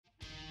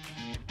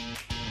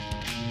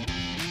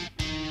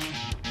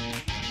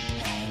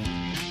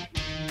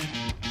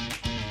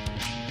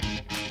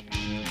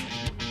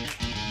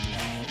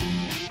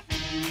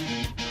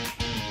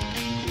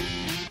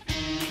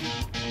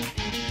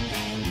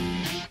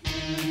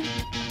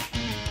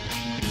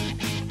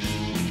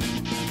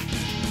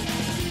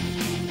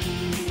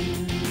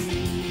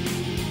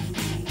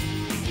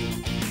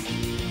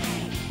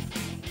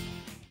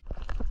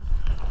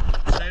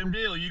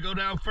go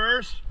down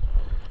first.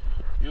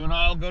 You and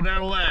I'll go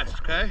down last,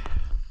 okay?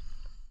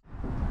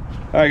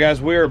 All right,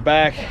 guys, we are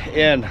back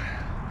in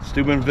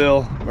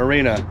Steubenville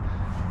Marina.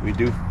 We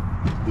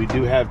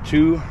do have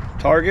two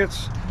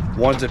targets.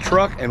 One's a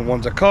truck and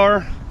one's a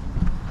car.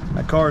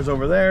 That car is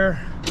over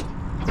there,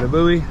 the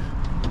buoy. You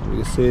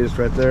can see it's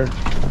right there.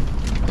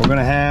 We're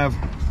gonna have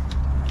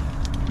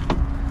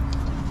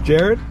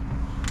Jarrid,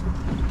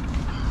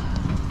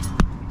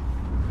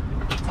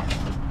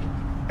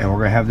 and we're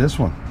gonna have this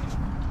one.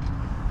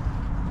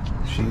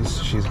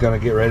 She's gonna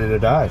get ready to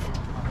dive.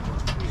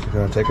 She's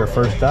gonna take her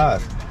first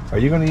dive. Are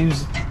you gonna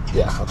use?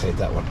 Yeah, I'll take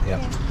that one.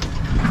 Yeah.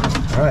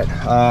 All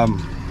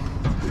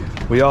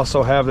right. We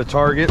also have the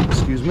target.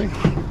 Excuse me.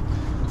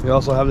 We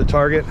also have the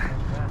target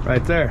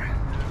right there.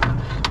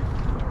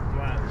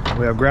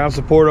 We have ground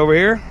support over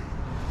here,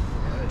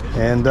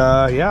 and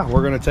yeah,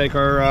 we're gonna take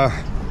our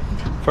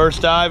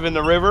first dive in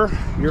the river.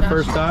 Your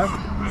first dive.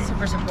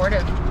 Super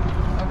supportive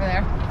over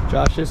there.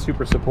 Josh is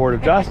super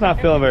supportive. Josh's not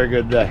feeling very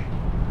good today.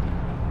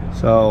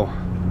 So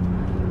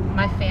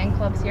my fan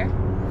club's here.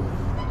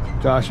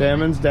 Josh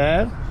Hammon's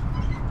dad.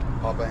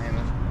 Papa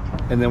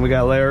Hammon. And then we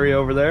got Larry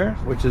over there,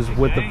 which is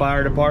with the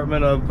fire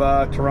department of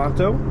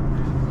Toronto,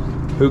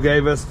 who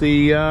gave us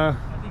the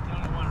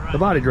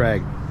body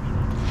drag.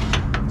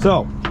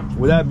 So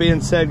with that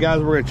being said,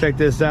 guys, we're gonna check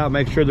this out,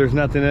 make sure there's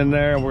nothing in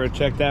there, and we're gonna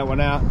check that one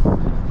out.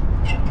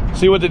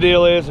 See what the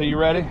deal is. Are you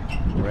ready?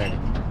 Ready.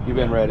 You've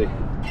been ready.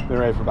 Been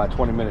ready for about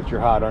 20 minutes. You're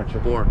hot, aren't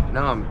you? Four.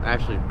 No, I'm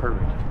actually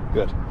perfect.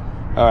 Good.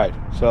 All right,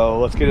 so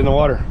let's get in the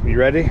water. You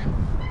ready?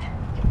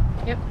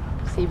 Yep.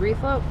 Sea breeze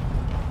float.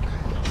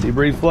 Sea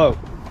breeze float.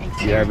 Thanks.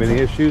 Do you have any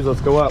issues?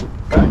 Let's go up.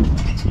 Okay.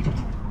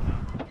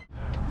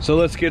 So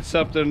let's get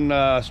something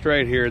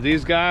straight here.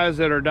 These guys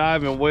that are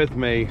diving with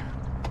me,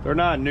 they're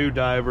not new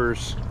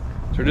divers.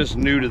 They're just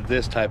new to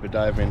this type of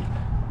diving.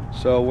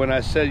 So when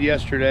I said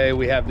yesterday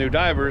we have new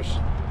divers,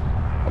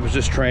 I was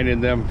just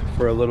training them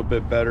for a little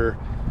bit better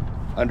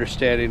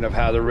understanding of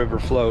how the river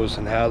flows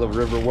and how the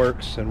river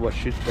works and what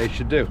they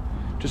should do.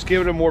 Just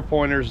giving them more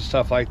pointers and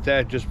stuff like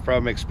that, just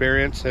from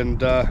experience and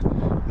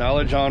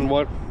knowledge on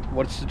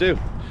what's to do.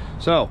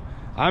 So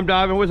I'm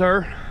diving with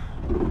her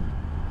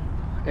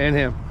and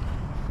him.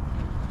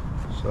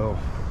 So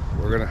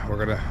we're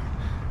gonna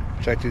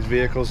check these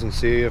vehicles and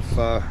see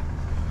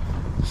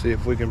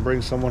if we can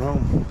bring someone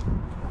home.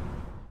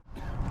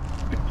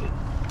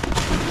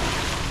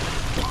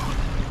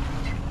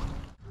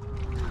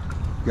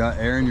 Got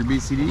air in your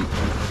BCD?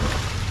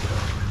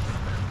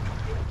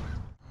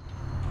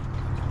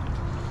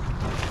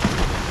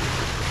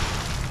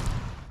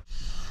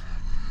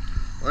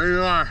 There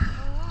you are.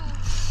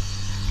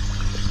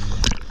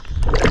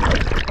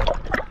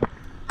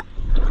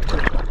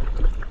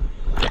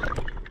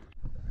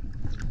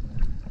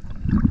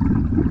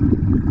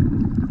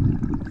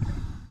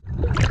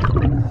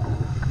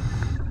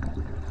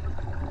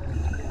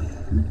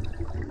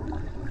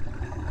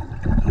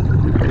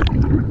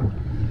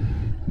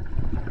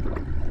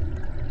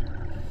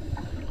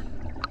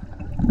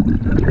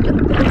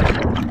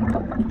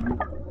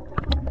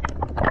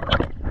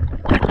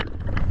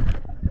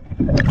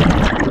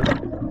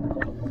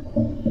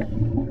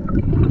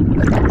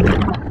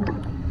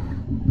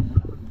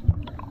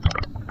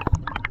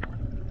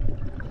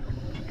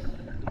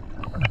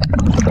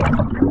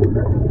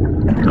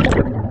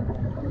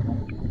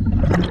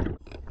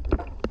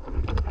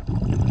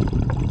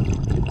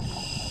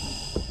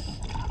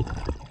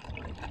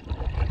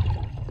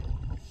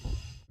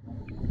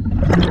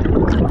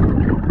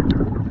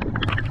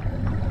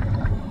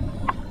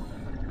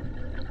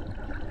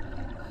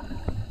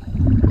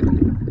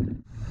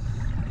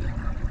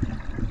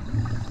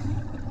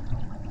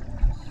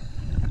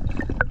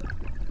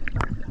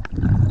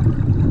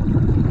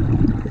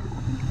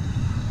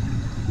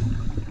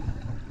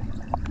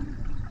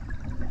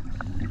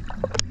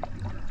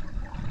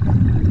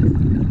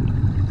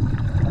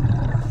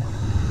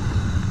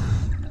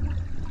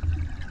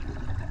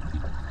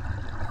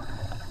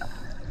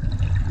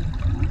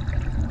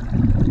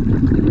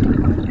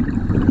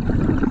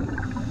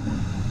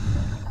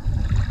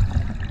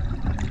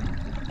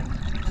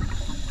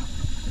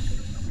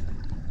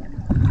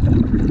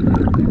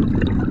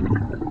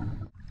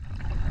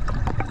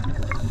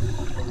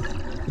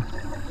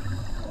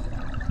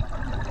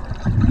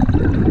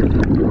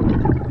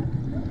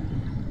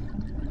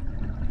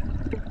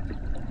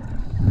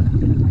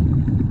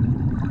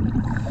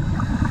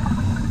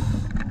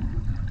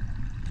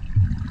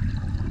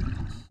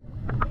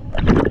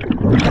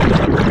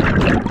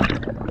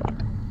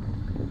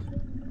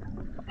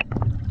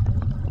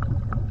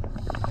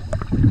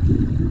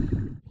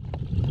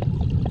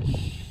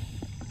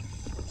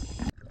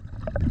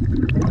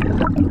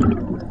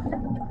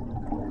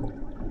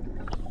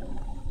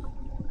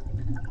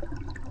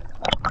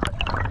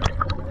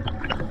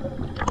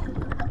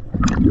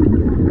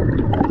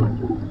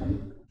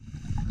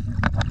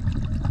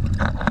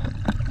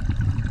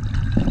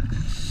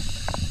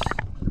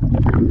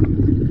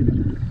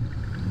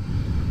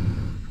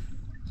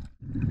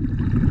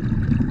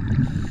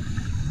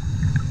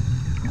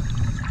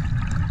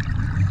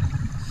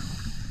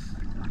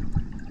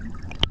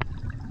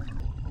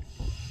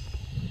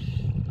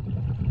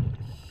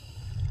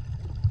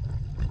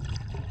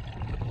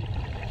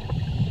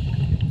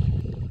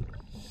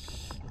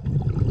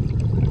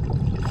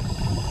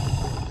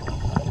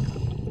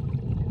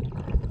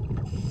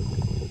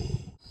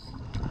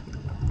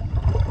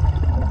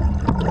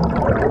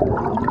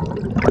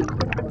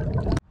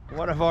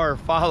 of our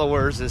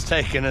followers is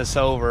taking us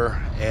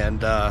over,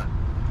 and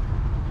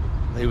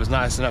he was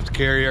nice enough to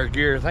carry our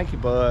gear. Thank you,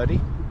 buddy.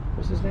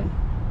 What's his name?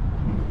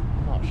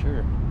 I'm not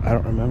sure. I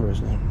don't remember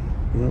his name.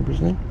 You remember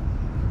his name?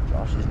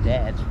 Josh's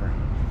dad's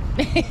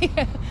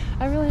friend.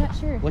 I'm really not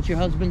sure. What's your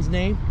husband's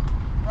name?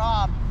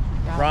 Rob.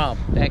 Rob.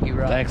 Thank you,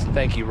 Rob.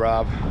 Thank you,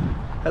 Rob.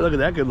 Hey, look at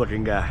that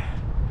good-looking guy.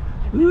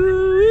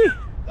 Woo-wee.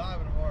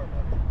 Diving tomorrow,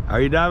 buddy.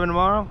 Are you diving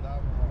tomorrow?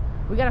 Diving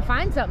tomorrow. We gotta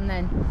find something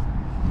then.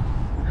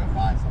 We're gonna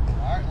find something.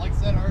 All right, like I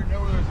said, I already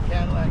know where there's a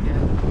Cadillac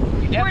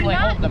at. You definitely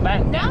holding the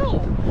back. No.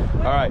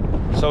 All right,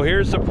 so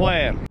here's the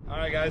plan. All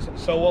right, guys,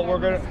 so what we're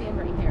gonna, Stand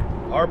right here.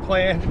 our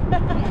plan,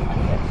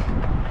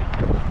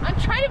 I'm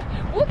trying to,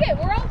 look at,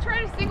 we're all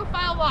trying to single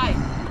file line.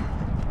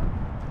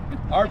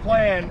 our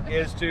plan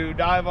is to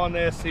dive on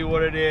this, see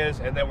what it is,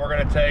 and then we're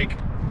gonna take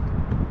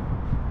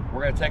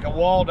a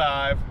wall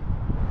dive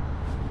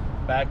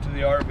back to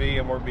the RV,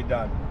 and we'll be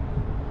done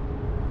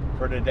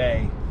for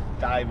today,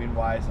 diving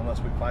wise, unless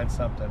we find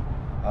something.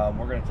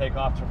 We're gonna take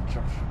off to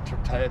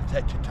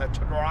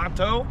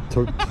Toronto.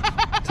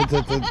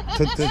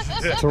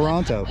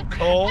 Toronto.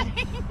 Cold.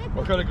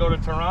 We're gonna go to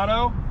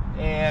Toronto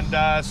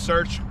and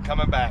search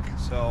coming back.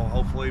 So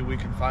hopefully we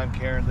can find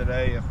Karen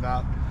today. If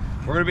not,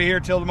 we're gonna be here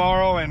till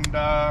tomorrow and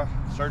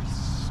search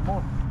some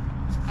more.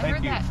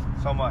 Thank you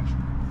so much.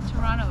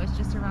 Toronto is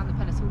just around the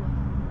peninsula.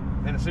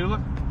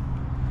 Peninsula?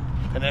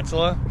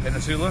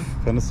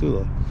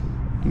 Peninsula.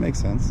 Makes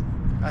sense.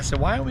 I said,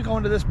 why are we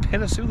going to this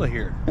peninsula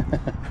here?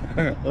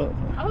 I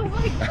was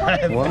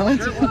like, What?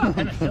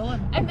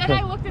 and then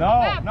I looked at No, the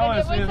map no, and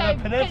it's it was a a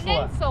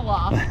peninsula. peninsula.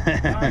 All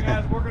right,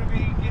 guys, we're going to be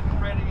getting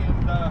ready,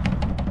 and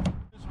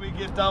as we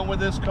get done with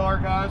this car,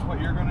 guys,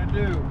 what you're going to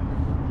do,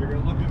 you're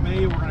going to look at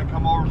me, we're going to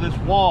come over to this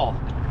wall.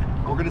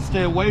 We're going to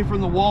stay away from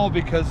the wall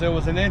because there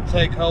was an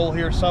intake hole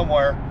here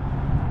somewhere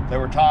they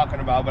were talking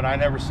about, but I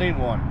never seen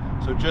one.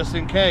 So just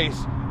in case,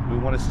 we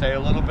want to stay a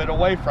little bit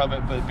away from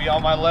it, but be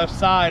on my left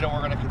side, and we're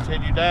going to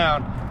continue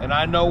down. And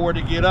I know where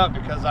to get up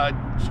because I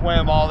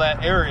swam all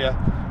that area.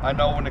 I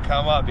know when to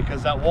come up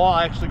because that wall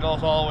actually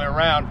goes all the way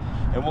around,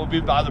 and we'll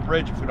be by the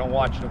bridge if we don't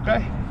watch it,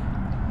 okay?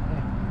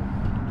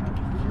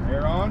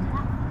 Air on.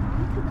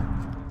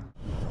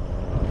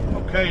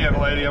 Okay, young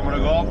lady, I'm going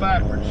to go all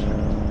backwards.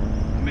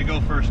 Let me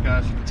go first,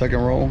 guys. Tuck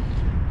and roll.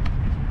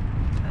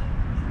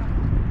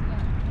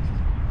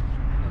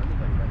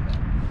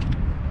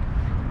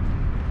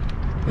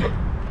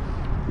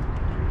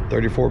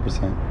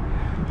 $34%.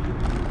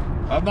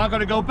 I'm not going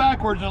to go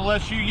backwards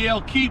unless you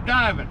yell, keep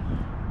diving.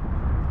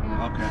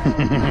 Okay.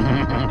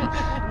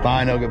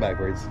 Fine, I'll go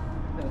backwards.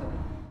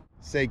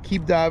 Say,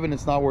 keep diving,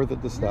 it's not worth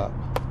it to stop.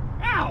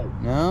 Ow!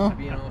 No?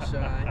 Being all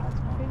shy. It was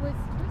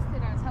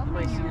twisted, I was You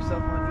might helping see you.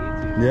 yourself on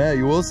YouTube. Yeah,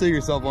 you will see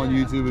yourself on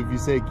YouTube if you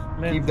say,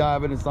 keep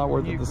diving, it's not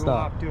worth it to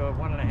stop. To a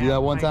 1.5 Do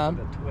that one time?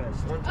 with a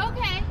twist.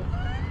 Okay.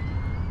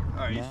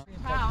 All right.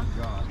 Wow.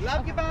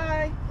 Love you,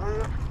 bye.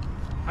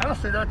 I don't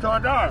see that till I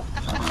dive.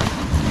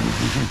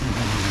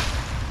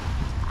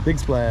 Big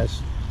splash.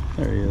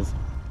 There he is.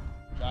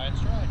 Giant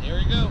stride. Here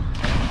we go.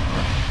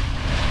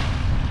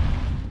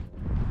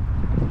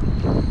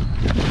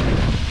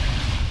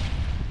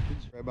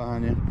 Right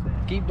behind you.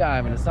 Keep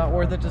diving. It's not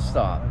worth it to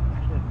stop. I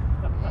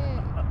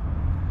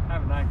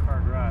have a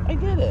 9-car garage. I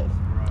get it.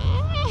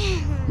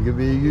 You could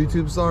be a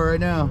YouTube star right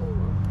now.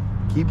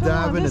 Keep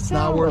diving, it's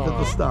not worth it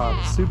to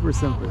stop. Super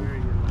simple.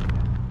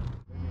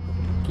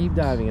 Keep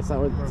diving. It's not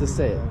worth it to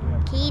say it.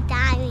 Keep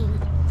diving.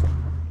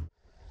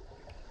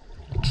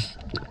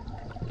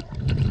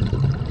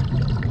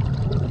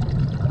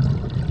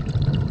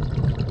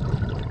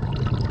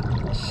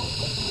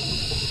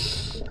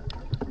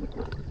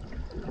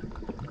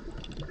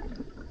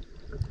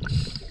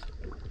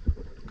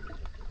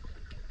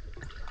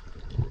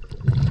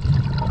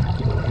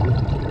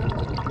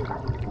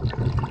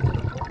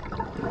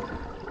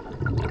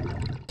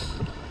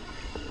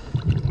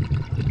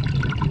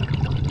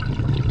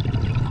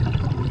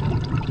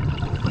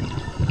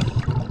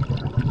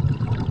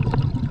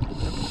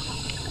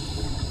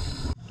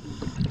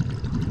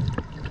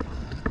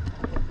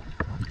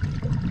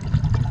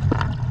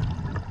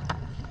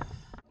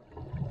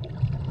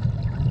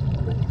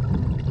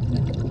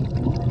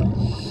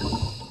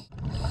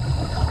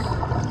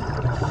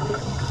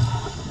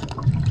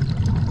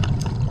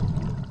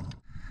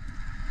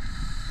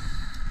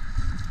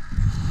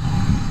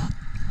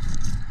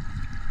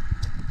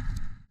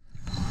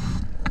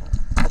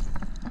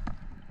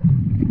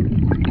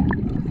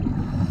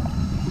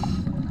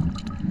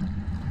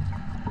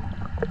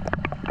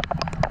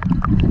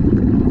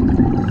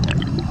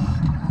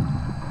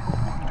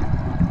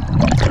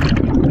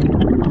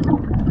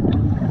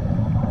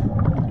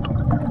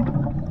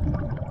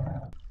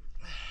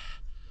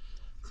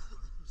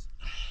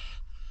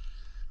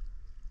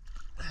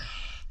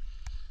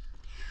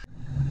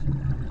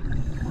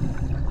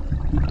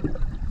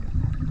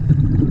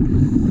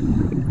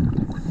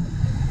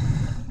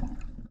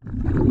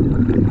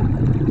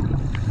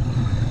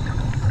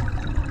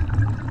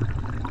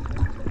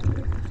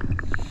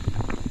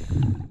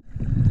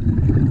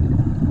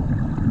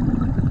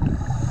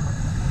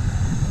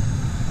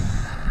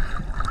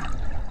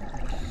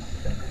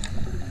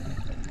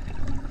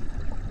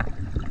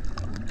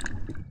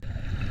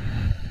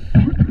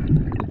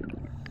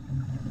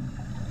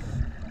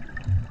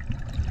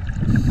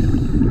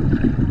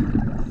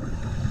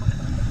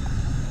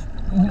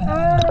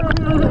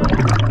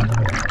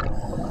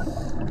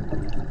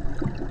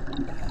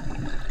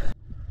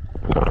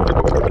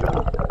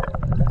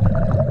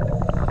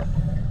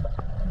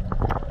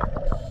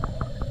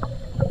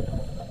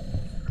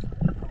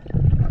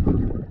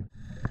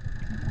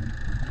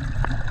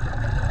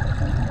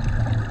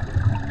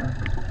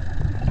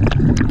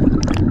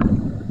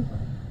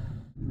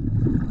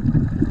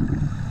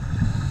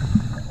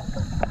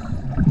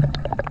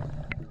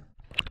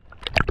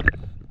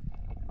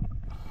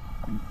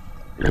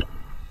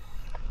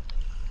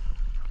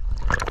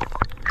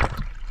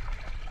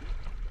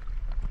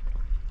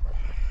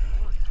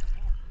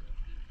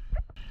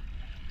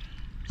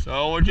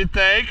 So what'd you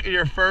think of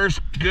your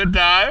first good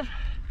dive?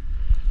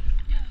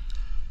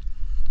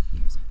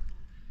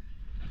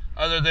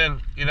 Other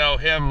than, you know,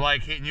 him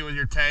like hitting you with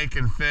your tank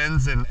and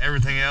fins and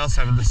everything else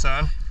under the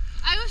sun?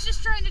 I was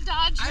just trying to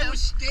dodge you. I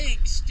was staying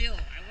still.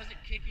 I wasn't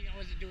kicking, I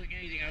wasn't doing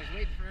anything. I was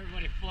waiting for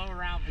everybody to flow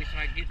around me so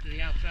I could get to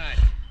the outside.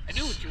 I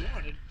knew what you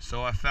wanted.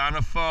 So I found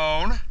a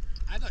phone.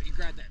 I thought you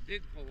grabbed that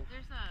big pole.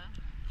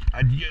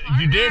 There's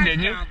You did,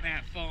 didn't you? I found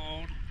that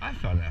phone. I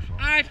found that phone.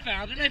 I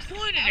found it. I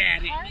pointed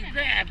at it and you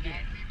grabbed it.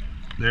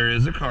 There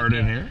is a card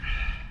in here.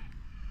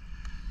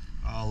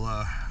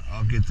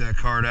 I'll get that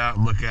card out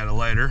and look at it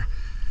later.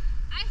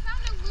 I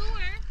found a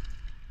lure.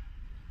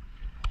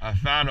 I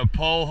found a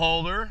pole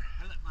holder.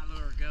 I let my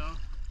lure go.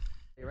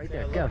 Hey, right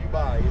there, go.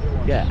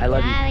 Yeah, I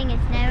love you. Diving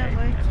is never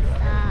worth to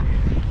stop.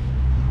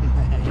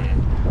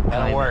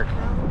 That'll work.